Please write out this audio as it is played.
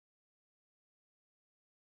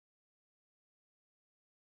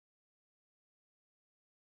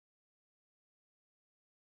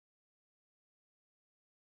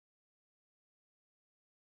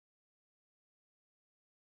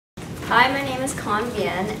Hi, my name is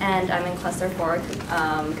Vien, and I'm in Cluster 4,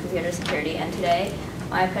 Computer Security, and today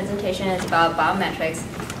my presentation is about biometrics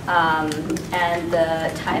and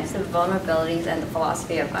the types of vulnerabilities and the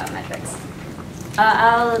philosophy of biometrics.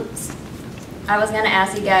 I was going to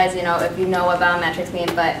ask you guys, if you know what biometrics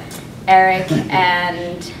mean, but Eric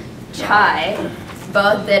and Chai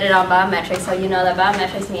both did it on biometrics, so you know that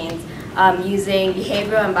biometrics means using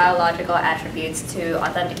behavioral and biological attributes to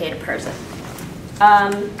authenticate a person.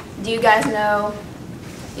 Do you guys know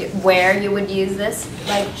where you would use this?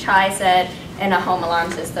 Like Chai said, in a home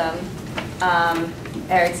alarm system.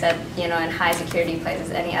 Eric said, in high security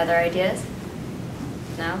places. Any other ideas?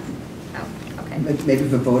 No? No? Okay. Maybe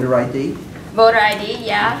for voter ID? Voter ID,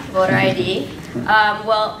 yeah, voter ID.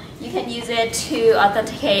 Well, you can use it to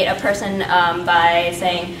authenticate a person by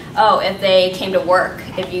saying, oh, if they came to work,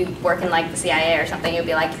 if you work in like the CIA or something, you'd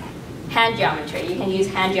be like, hand geometry. You can use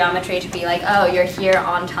hand geometry to be like, oh, you're here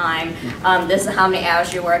on time. This is how many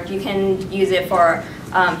hours you worked. You can use it for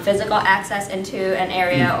physical access into an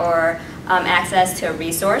area or access to a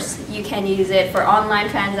resource. You can use it for online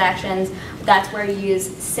transactions. That's where you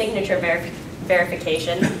use signature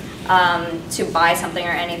verification to buy something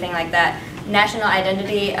or anything like that. National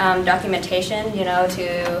identity documentation,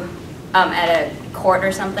 to at a court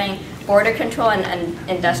or something. Border control and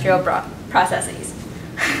industrial processes.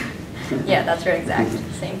 Yeah, that's your exact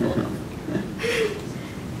same tool.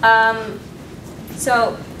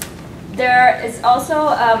 So there is also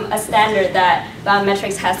a standard that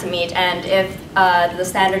biometrics has to meet, and if the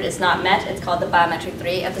standard is not met, it's called the biometric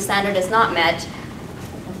 3. If the standard is not met,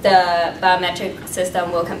 the biometric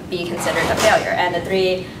system will be considered a failure. And the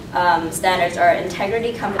three standards are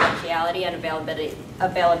integrity, confidentiality, and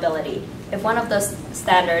availability. If one of those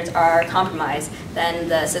standards are compromised, then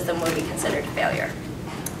the system will be considered a failure.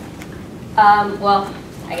 Well,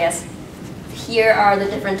 I guess here are the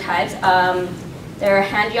different types. There are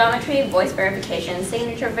hand geometry, voice verification,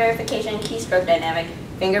 signature verification, keystroke dynamic,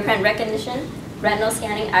 fingerprint recognition, retinal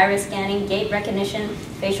scanning, iris scanning, gait recognition,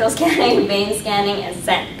 facial scanning, vein scanning, and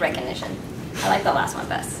scent recognition. I like the last one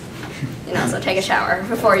best. So take a shower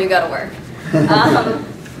before you go to work.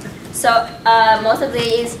 Most of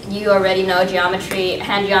these you already know. Geometry,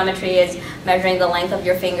 hand geometry is measuring the length of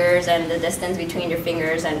your fingers and the distance between your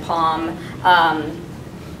fingers and palm.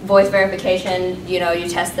 Voice verification, you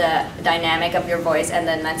test the dynamic of your voice and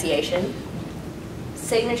the enunciation.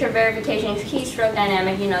 Signature verification, keystroke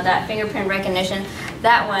dynamic, that fingerprint recognition.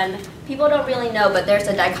 That one, people don't really know, but there's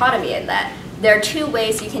a dichotomy in that. There are two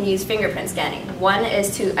ways you can use fingerprint scanning. One is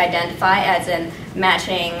to identify, as in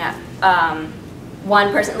matching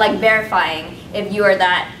one person, like verifying if you are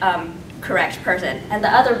that correct person. And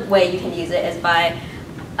the other way you can use it is by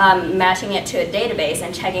matching it to a database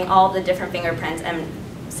and checking all the different fingerprints and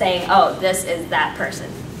saying, oh, this is that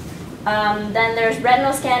person. Then there's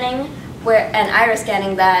retinal scanning and iris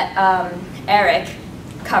scanning that Eric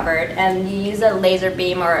covered, and you use a laser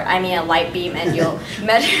beam, or a light beam, and you'll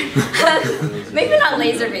measure, maybe not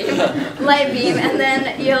laser beam, light beam, and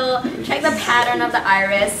then you'll check the pattern of the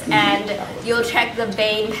iris, and you'll check the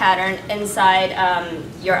vein pattern inside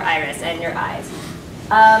your iris and your eyes.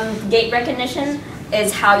 Gait recognition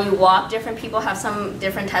is how you walk. Different people have some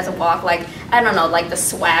different types of walk, like, I don't know, like the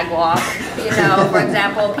swag walk, for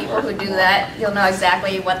example, people who do that, you'll know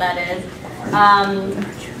exactly what that is.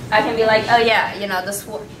 I can be like, oh yeah, the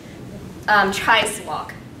Chai's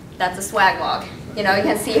walk. That's a swag walk. You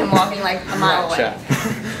can see him walking like a mile away.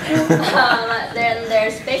 Then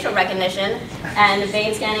there's facial recognition and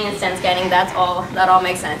vein scanning and scent scanning. That all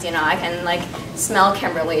makes sense. I can like smell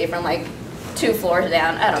Kimberly from like 2 floors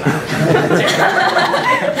down. I don't know.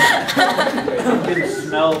 You can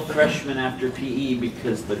smell freshmen after PE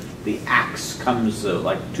because the axe comes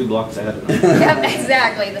like 2 blocks ahead of them. Yep,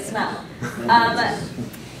 exactly, the smell.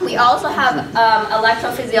 We also have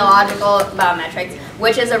electrophysiological biometrics,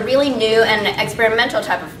 which is a really new and experimental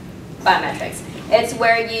type of biometrics. It's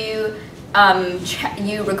where you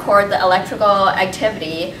you record the electrical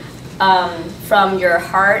activity from your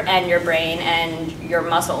heart and your brain and your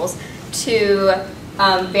muscles to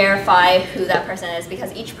verify who that person is,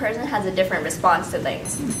 because each person has a different response to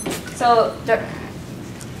things. So there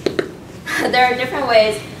are different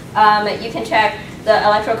ways you can check. The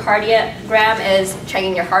electrocardiogram is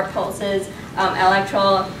checking your heart pulses.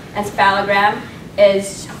 Electroencephalogram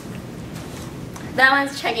is, that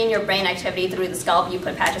one's checking your brain activity through the scalp. You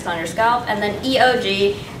put patches on your scalp. And then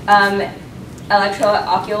EOG,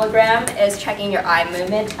 electrooculogram, is checking your eye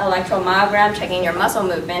movement. Electromyogram, checking your muscle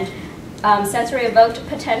movement. Sensory evoked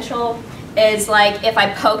potential is like if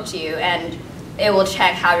I poked you, and it will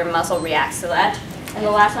check how your muscle reacts to that. And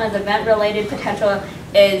the last one is event-related potential,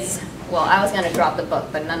 is well, I was going to drop the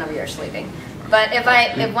book, but none of you are sleeping. But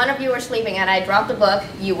if one of you were sleeping and I dropped the book,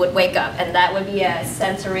 you would wake up, and that would be a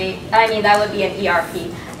that would be an ERP,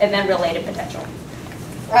 event-related potential.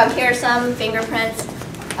 Here's some fingerprints.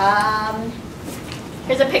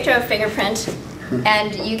 Here's a picture of a fingerprint,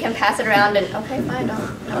 and you can pass it around and, okay, fine,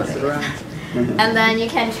 don't Pass it around. And then you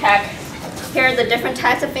can check, here are the different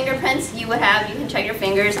types of fingerprints you would have. You can check your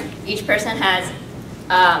fingers. Each person has,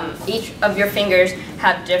 each of your fingers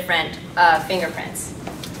have different fingerprints.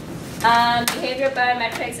 Behavior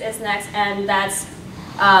biometrics is next, and that's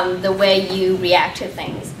the way you react to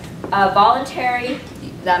things. Voluntary,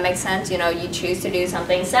 that makes sense, you know, you choose to do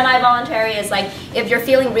something. Semi-voluntary is like if you're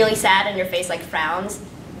feeling really sad and your face like frowns,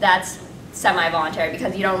 that's semi-voluntary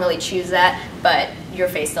because you don't really choose that, but your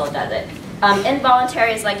face still does it.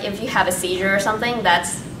 Involuntary is like if you have a seizure or something,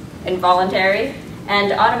 that's involuntary.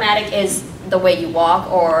 And automatic is the way you walk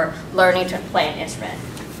or learning to play an instrument.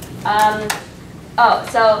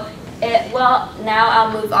 Well, now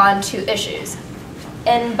I'll move on to issues.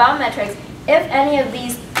 In biometrics, if any of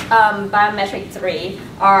these biometric 3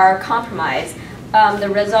 are compromised, the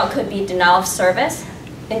result could be denial of service,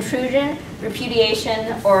 intrusion,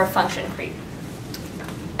 repudiation, or function creep.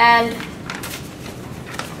 And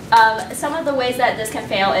some of the ways that this can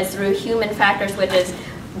fail is through human factors, which is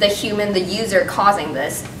the user causing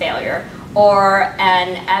this failure, or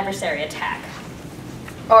an adversary attack.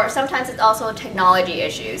 Or sometimes it's also technology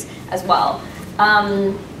issues as well.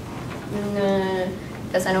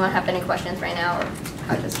 Does anyone have any questions right now, or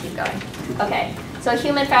I'll just keep going? Okay, so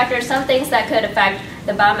human factors, some things that could affect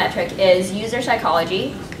the biometric is user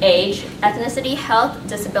psychology, age, ethnicity, health,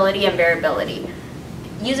 disability, and variability.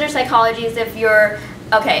 User psychology is if you're,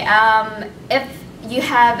 if you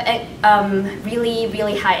have really,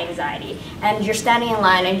 really high anxiety and you're standing in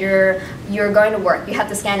line and you're going to work, you have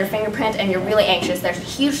to scan your fingerprint and you're really anxious. There's a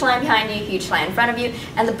huge line behind you, huge line in front of you,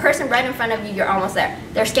 and the person right in front of you, you're almost there.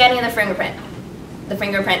 They're scanning the fingerprint. The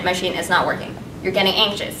fingerprint machine is not working. You're getting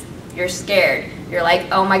anxious. You're scared. You're like,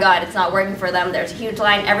 oh my god, it's not working for them. There's a huge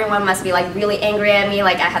line. Everyone must be like really angry at me,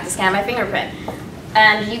 like I have to scan my fingerprint.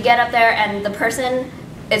 And you get up there and the person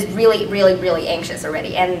is really, really, really anxious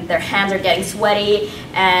already, and their hands are getting sweaty,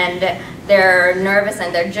 and they're nervous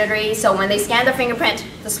and they're jittery. So when they scan their fingerprint,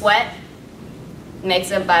 the sweat makes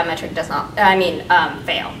the biometric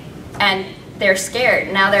fail. And they're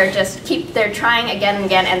scared. Now they're trying again and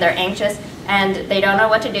again, and they're anxious, and they don't know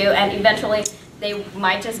what to do, and eventually they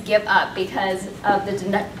might just give up because of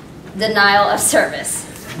the denial of service.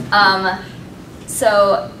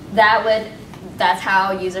 So that's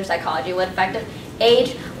how user psychology would affect it.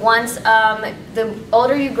 Age, once the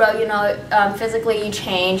older you grow, physically you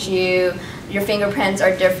change, your fingerprints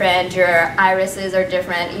are different, your irises are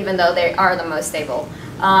different, even though they are the most stable.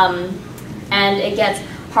 And it gets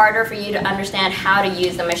harder for you to understand how to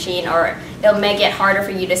use the machine, or it'll make it harder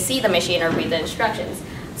for you to see the machine or read the instructions.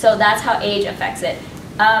 So that's how age affects it.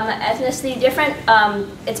 Ethnicity, different,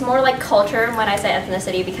 it's more like culture when I say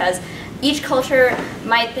ethnicity, because each culture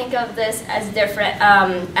might think of this as different,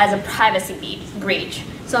 as a privacy breach.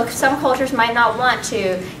 So some cultures might not want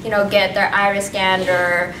to, get their iris scanned,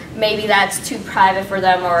 or maybe that's too private for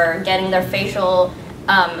them, or getting their facial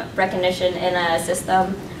recognition in a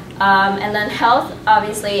system. And then health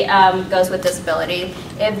obviously goes with disability.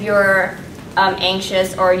 If you're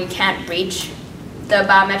anxious or you can't reach the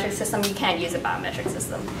biometric system, you can't use a biometric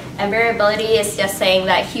system. And variability is just saying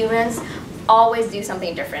that humans always do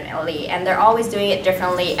something differently, and they're always doing it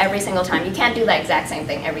differently every single time. You can't do the exact same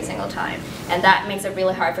thing every single time, and that makes it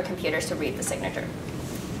really hard for computers to read the signature.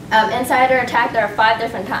 Insider attack, there are 5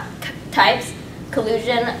 different types: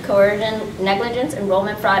 collusion, coercion, negligence,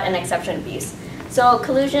 enrollment fraud, and exception abuse. So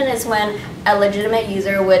collusion is when a legitimate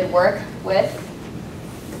user would work with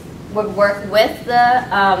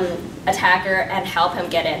the attacker and help him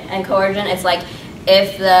get in. And coercion is like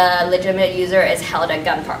if the legitimate user is held at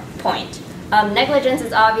gunpoint. Negligence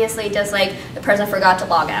is obviously just like the person forgot to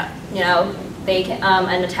log out.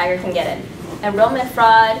 An attacker can get in. Enrollment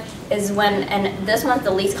fraud is when, and this one's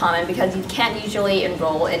the least common because you can't usually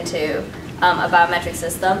enroll into a biometric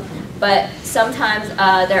system, but sometimes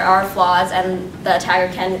there are flaws and the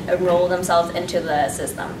attacker can enroll themselves into the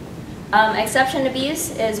system. Exception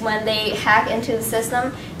abuse is when they hack into the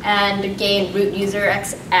system and gain root user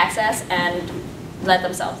access and let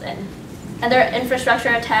themselves in. And there are infrastructure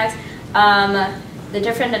attacks. The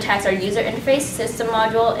different attacks are user interface, system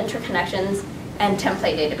module, interconnections, and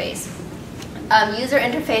template database. User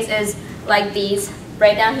interface is like these,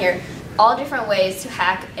 right down here, all different ways to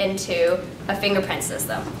hack into a fingerprint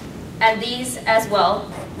system. And these as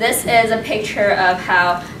well, this is a picture of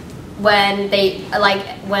how when they, like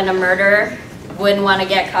when a murderer wouldn't want to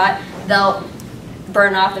get caught, they'll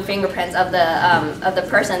burn off the fingerprints of the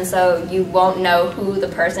person, so you won't know who the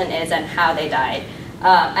person is and how they died.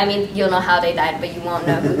 I mean, you'll know how they died, but you won't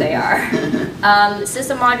know who they are.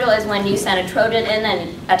 System module is when you send a Trojan in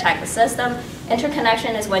and attack the system.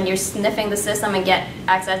 Interconnection is when you're sniffing the system and get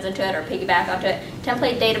access into it or piggyback onto it.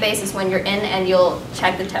 Template database is when you're in and you'll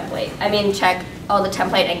check the template. I mean, check all the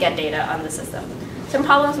template and get data on the system. Some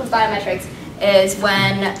problems with biometrics is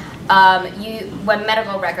when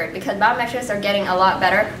medical record, because biometrics are getting a lot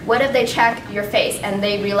better. What if they check your face and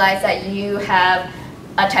they realize that you have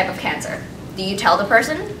a type of cancer? Do you tell the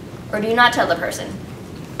person or do you not tell the person?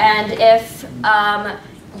 And if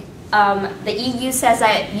the EU says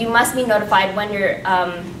that you must be notified when you're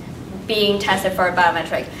being tested for a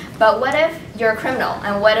biometric, but what if you're a criminal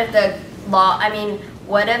and what if the law, I mean,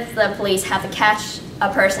 what if the police have to catch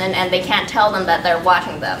a person and they can't tell them that they're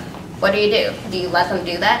watching them? What do? Do you let them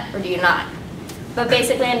do that or do you not? But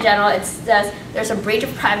basically in general, it says there's a breach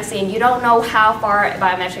of privacy and you don't know how far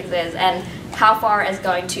biometrics is and how far is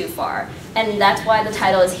going too far. And that's why the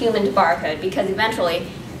title is Human to Barcode, because eventually,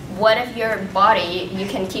 what if your body, you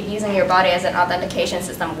can keep using your body as an authentication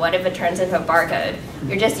system, what if it turns into a barcode?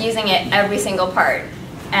 You're just using it every single part,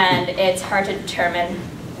 and it's hard to determine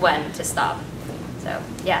when to stop. So,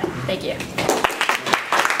 yeah, thank you.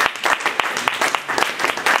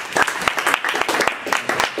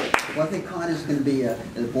 Well, I think Khanh is going to be a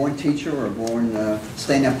born teacher or a born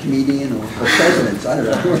stand-up comedian or president. I don't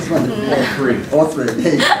know. What's one of the All three. All three.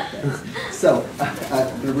 There you go. So,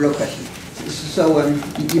 the real question. So,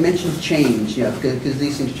 you mentioned change, because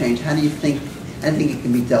these things change. How do you think it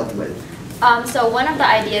can be dealt with? So one of the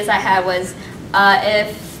ideas I had was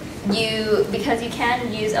because you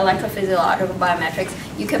can use electrophysiological biometrics,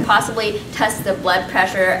 you could possibly test the blood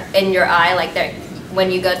pressure in your eye, like when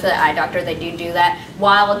you go to the eye doctor, they do that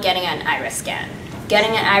while getting an iris scan.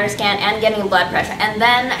 Getting an iris scan and getting a blood pressure, and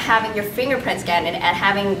then having your fingerprint scanned and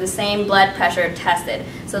having the same blood pressure tested,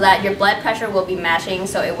 so that your blood pressure will be matching,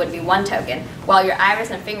 so it would be one token, while your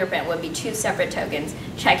iris and fingerprint would be two separate tokens,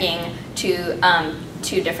 checking two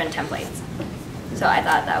different templates. So I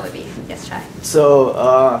thought that would be, yes, Chai.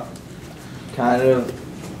 So, kind of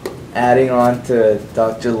adding on to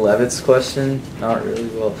Dr. Levitt's question, not really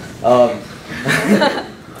well.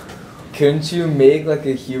 Couldn't you make like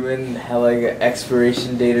a human have like an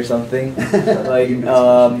expiration date or something? like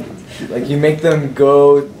you make them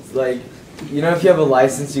go, like, you know, if you have a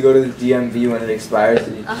license, you go to the DMV when it expires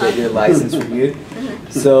and you get your license reviewed.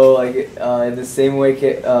 So like in the same way,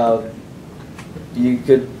 you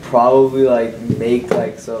could probably like make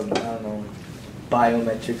like some, I don't know,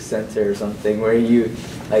 biometric center or something where you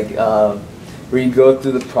like where you go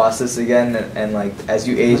through the process again, and like as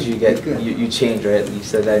you age, you get you change, right? You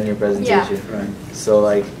said that in your presentation. Yeah. Right. So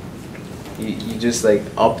like you just like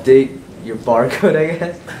update your barcode, I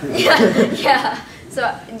guess. Yeah.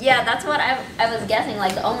 So yeah, that's what I was guessing.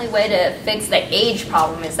 Like the only way to fix the age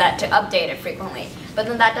problem is that to update it frequently. But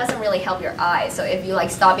then that doesn't really help your eyes. So if you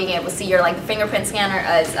like stop being able to see your like fingerprint scanner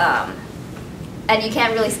as and you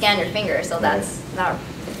can't really scan your fingers, so that's not,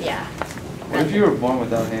 yeah. What if you were born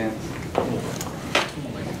without hands?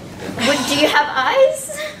 Do you have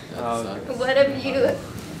eyes? Okay. What if you?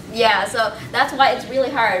 Yeah, so that's why it's really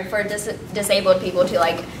hard for disabled people to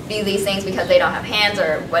like do these things, because they don't have hands,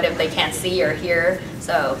 or what if they can't see or hear?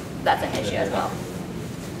 So that's an issue as well.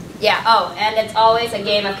 Yeah. Oh, and it's always a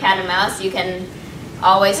game of cat and mouse. You can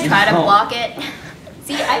always try to block it.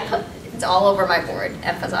 See, it's all over my board,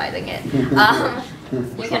 emphasizing it.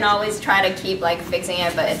 You can always try to keep like fixing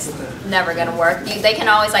it, but it's never gonna work. They can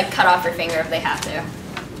always like cut off your finger if they have to.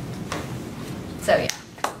 So yeah.